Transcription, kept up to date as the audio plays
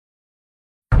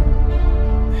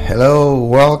Hello,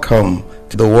 welcome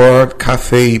to the Word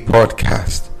Cafe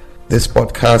podcast. This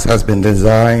podcast has been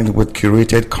designed with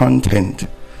curated content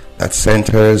that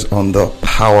centers on the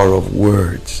power of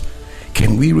words.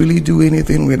 Can we really do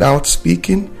anything without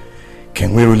speaking?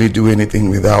 Can we really do anything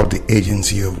without the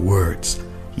agency of words?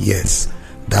 Yes,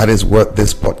 that is what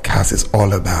this podcast is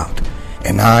all about.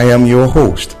 And I am your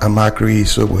host, Amakri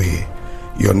Isoboye,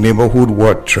 your neighborhood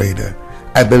word trader.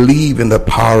 I believe in the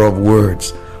power of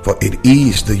words, for it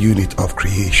is the unit of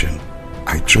creation.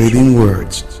 I trade in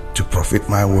words to profit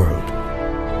my world.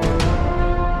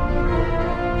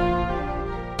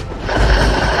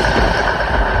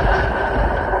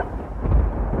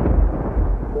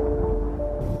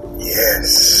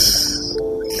 Yes,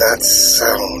 that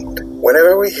sound.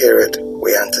 Whenever we hear it,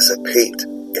 we anticipate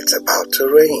it's about to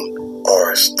rain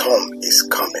or a storm is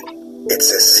coming.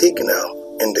 It's a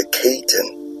signal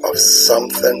indicating of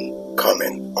something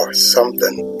coming or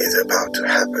something is about to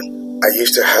happen. I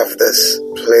used to have this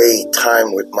play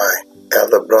time with my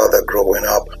elder brother growing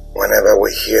up. Whenever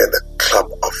we hear the clap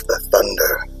of the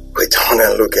thunder, we turn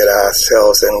and look at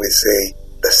ourselves and we say,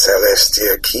 the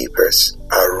celestial keepers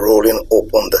are rolling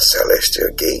open the celestial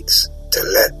gates to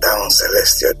let down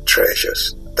celestial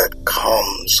treasures that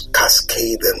comes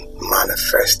cascading,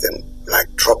 manifesting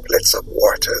like droplets of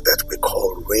water that we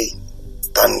call rain.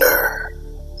 Thunder.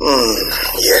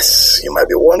 Yes, you might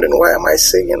be wondering, why am I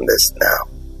saying this now?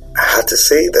 I had to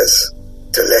say this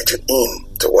to let you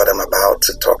in to what I'm about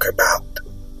to talk about.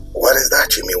 What is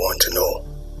that, you may want to know?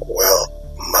 Well,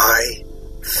 my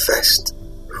first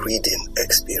reading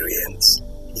experience.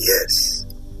 Yes.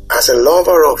 As a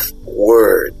lover of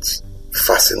words,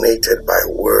 fascinated by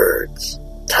words,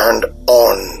 turned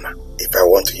on, if I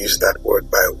want to use that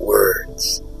word, by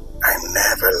words, I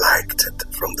never liked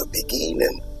it from the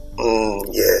beginning.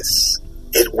 Yes,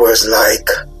 it was like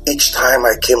each time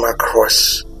I came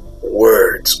across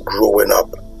words growing up,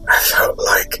 I felt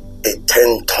like a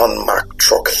 10-ton Mack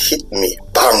truck hit me,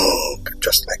 bang,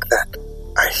 just like that.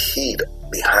 I hid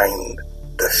behind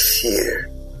the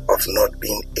fear of not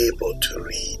being able to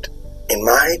read. In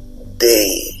my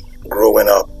day, growing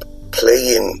up,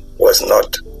 playing was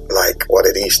not like what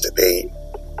it is today.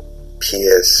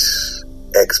 PS,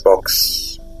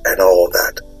 Xbox, and all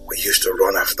that. We used to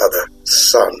run after the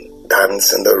sun,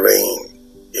 dance in the rain,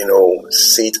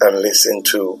 sit and listen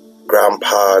to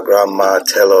grandpa, grandma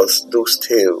tell us those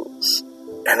tales.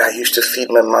 And I used to feed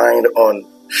my mind on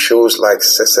shows like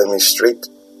Sesame Street,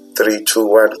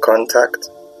 3-2-1 Contact.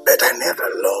 But I never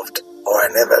loved or I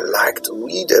never liked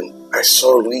reading. I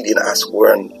saw reading as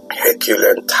one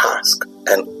Herculean task,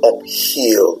 an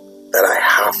uphill that I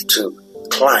have to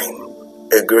climb,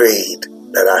 a grade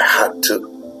that I had to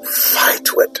fight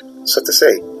with, so to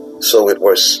say. So it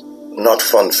was not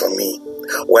fun for me.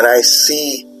 When I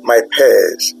see my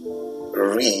peers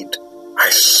read, I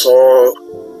saw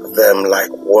them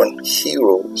like one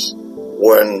heroes,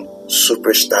 one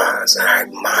superstars. I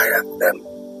admired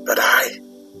them, but I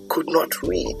could not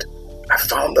read. I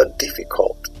found that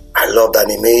difficult. I loved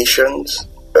animations,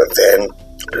 but then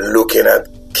looking at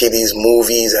kiddies'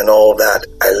 movies and all that,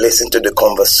 I listened to the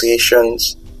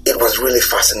conversations. It was really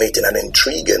fascinating and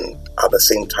intriguing at the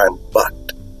same time, but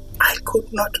I could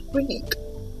not read.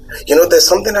 There's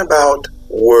something about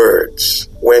words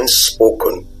when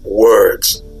spoken,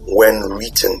 words when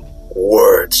written,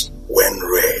 words when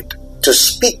read. To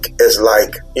speak is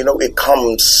like, it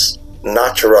comes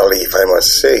naturally, if I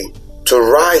must say. To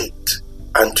write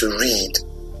and to read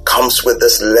comes with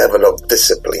this level of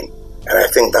discipline. And I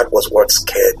think that was what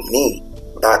scared me.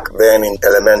 Back then in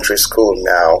elementary school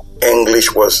now,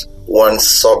 English was one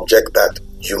subject that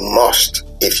you must,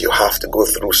 if you have to go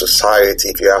through society,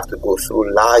 if you have to go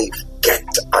through life, get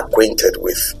acquainted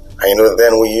with.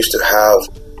 Then we used to have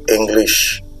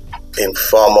English in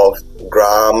form of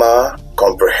grammar,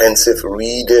 comprehensive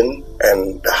reading,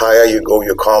 and the higher you go,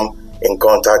 you come in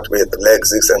contact with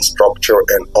lexics and structure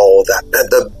and all that.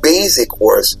 The basic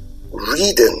was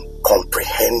reading,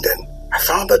 comprehending. I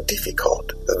found that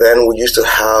difficult. Then we used to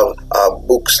have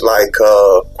books like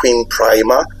Queen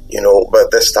Primer, but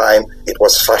this time it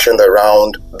was fashioned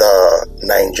around the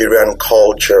Nigerian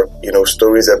culture,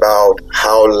 stories about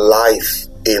how life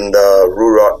in the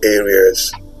rural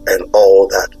areas and all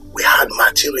that. We had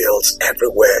materials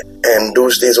everywhere. And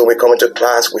those days when we come into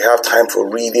class, we have time for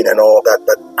reading and all that,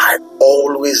 but I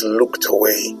always looked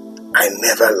away. I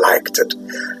never liked it.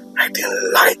 I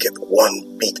didn't like it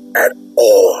one bit at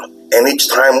all. And each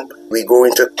time we go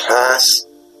into class,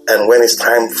 and when it's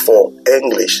time for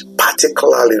English,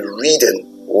 particularly reading,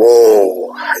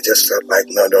 I just felt like,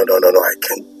 no, I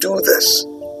can't do this.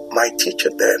 My teacher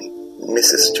then,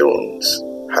 Mrs. Jones,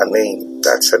 her name.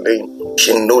 That's her name.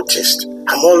 She noticed.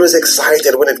 I'm always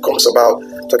excited when it comes about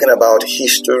talking about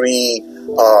history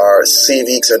or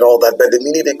civics and all that. But the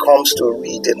minute it comes to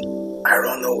reading, I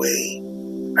run away.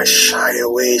 I shy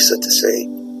away, so to say.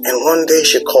 And one day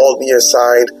she called me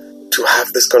aside to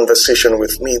have this conversation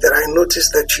with me that I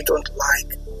noticed that you don't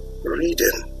like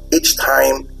reading. Each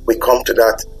time we come to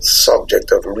that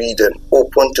subject of reading,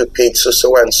 open to page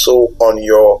so and so on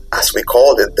your, as we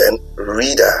called it then,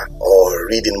 reader or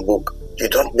reading book. You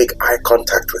don't make eye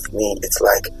contact with me. It's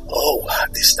like, oh,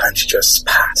 this time she just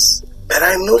passed. But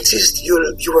I noticed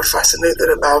you were fascinated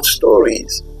about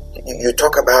stories. You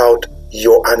talk about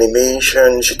your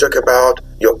animations, you talk about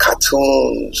your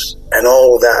cartoons and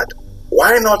all that.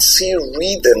 Why not see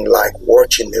reading like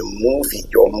watching a movie,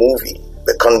 your movie,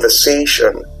 the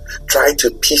conversation, try to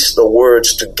piece the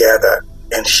words together?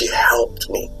 And she helped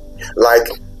me. Like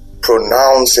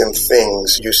pronouncing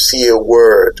things, you see a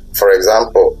word, for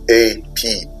example,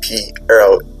 A-P-P-L-E,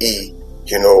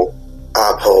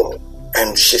 apple.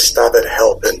 And she started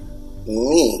helping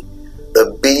me,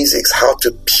 the basics, how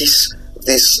to piece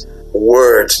these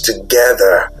words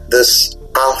together, this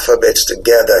alphabets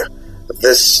together,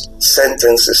 this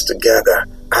sentences together.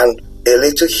 And a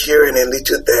little here and a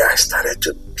little there, I started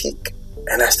to pick.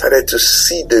 And I started to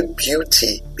see the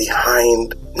beauty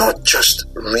behind not just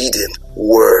reading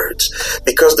words,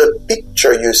 because the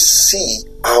picture you see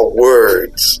are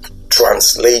words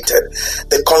translated.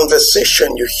 The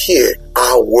conversation you hear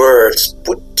are words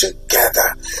put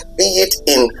together, be it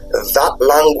in that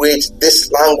language,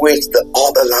 this language, the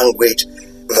other language.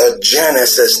 The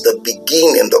genesis, the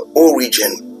beginning, the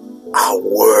origin are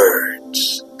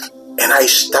words. And I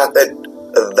started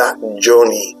that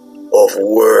journey of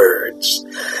words.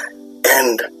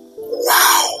 And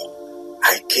wow,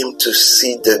 I came to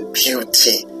see the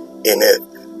beauty in it.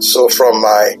 So from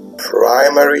my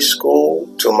primary school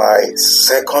to my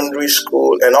secondary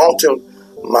school and until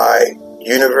my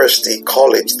university,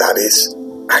 college, that is,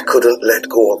 I couldn't let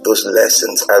go of those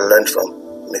lessons I learned from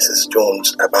Mrs.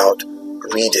 Jones about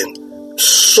reading.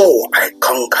 So I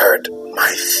conquered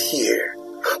my fear.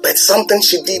 But something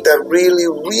she did that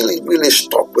really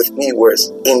stuck with me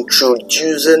was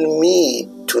introducing me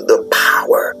to the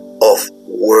power of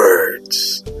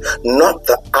words. Not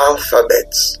the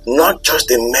alphabets, not just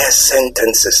the mere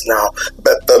sentences now,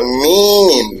 but the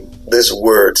meaning these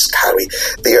words carry.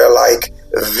 They are like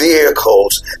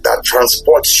vehicles that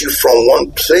transports you from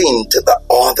one plane to the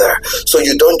other. So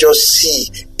you don't just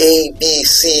see A, B,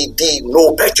 C, D,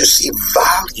 no, but you see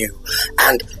value.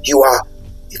 And you are,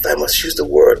 if I must use the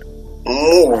word,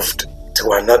 moved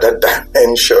to another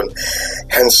dimension.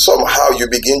 And somehow you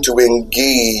begin to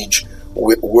engage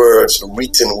with words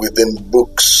written within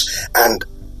books. And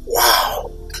wow,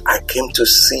 I came to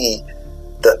see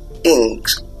the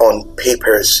inks on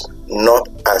papers not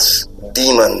as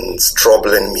demons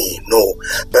troubling me, no,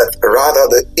 but rather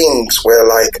the inks were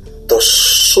like the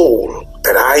soul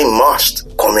that I must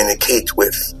communicate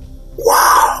with.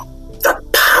 Wow, the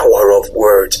power of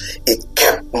words. It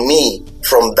kept me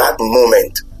from that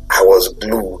moment. I was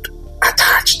glued,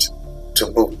 attached to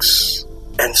books.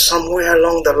 And somewhere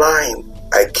along the line,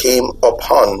 I came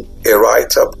upon a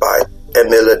write-up by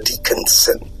Emily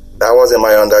Dickinson. That was in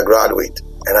my undergraduate.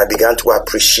 And I began to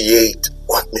appreciate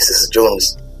what Mrs.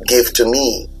 Jones gave to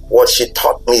me, what she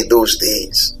taught me those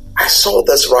days. I saw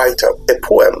this write-up, a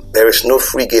poem, There Is No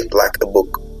Frigate Like a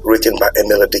Book, written by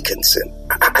Emily Dickinson.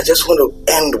 I just want to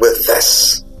end with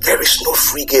this. There is no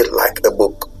frigate like a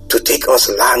book to take us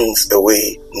lands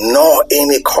away, nor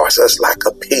any courses like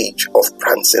a page of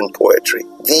prancing poetry.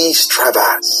 These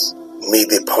traverse may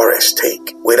the poorest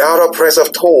take, without a price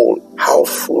of toll. How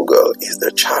frugal is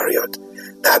the chariot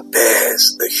that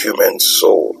bears the human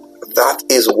soul. That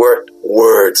is what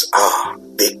words are.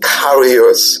 They carry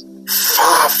us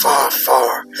far, far,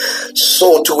 far.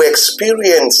 So to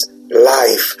experience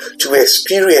life, to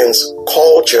experience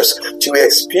cultures, to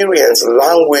experience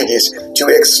languages, to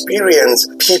experience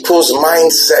people's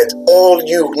mindset, all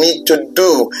you need to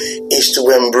do is to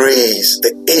embrace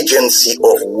the agency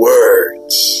of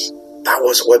words. That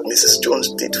was what Mrs.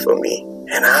 Jones did for me.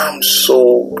 And I'm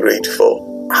so grateful.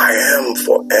 I am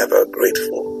forever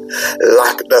grateful.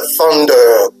 Like the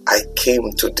thunder, I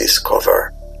came to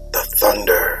discover the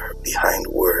thunder behind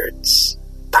words,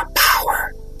 the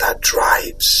power that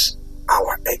drives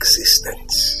our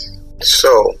existence.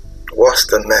 So, what's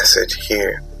the message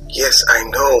here? Yes, I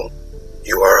know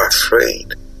you are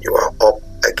afraid. You are up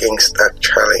against that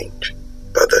challenge.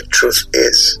 But the truth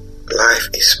is, life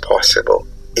is possible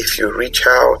if you reach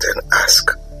out and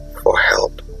ask for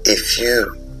help. If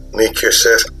you make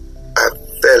yourself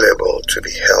available to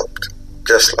be helped.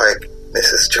 Just like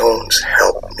Mrs. Jones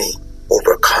helped me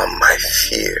overcome my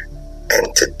fear.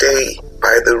 And today,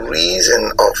 by the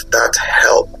reason of that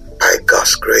help, by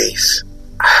God's grace,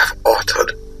 I have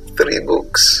authored 3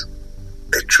 books.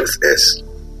 The truth is,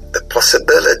 the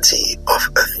possibility of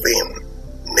a thing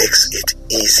makes it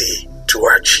easy to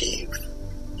achieve.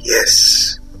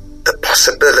 Yes, the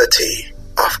possibility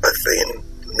of a thing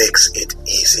makes it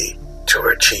easy to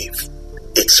achieve.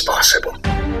 It's possible.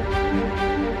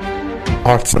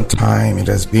 Awesome time it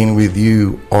has been with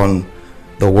you on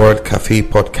the Word Cafe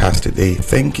podcast today.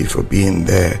 Thank you for being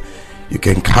there. You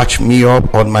can catch me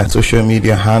up on my social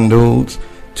media handles,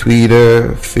 Twitter,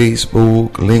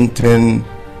 Facebook, LinkedIn,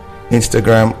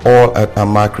 Instagram, all at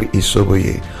Amakri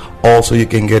Isoboye. Also, you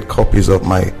can get copies of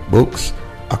my books,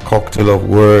 A Cocktail of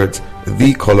Words,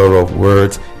 The Color of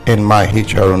Words, and my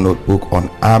HRO notebook on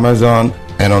Amazon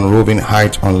and on Roving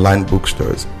Heights online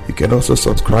bookstores. You can also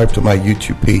subscribe to my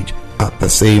YouTube page at the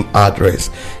same address.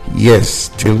 Yes,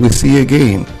 till we see you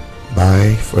again.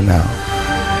 Bye for now.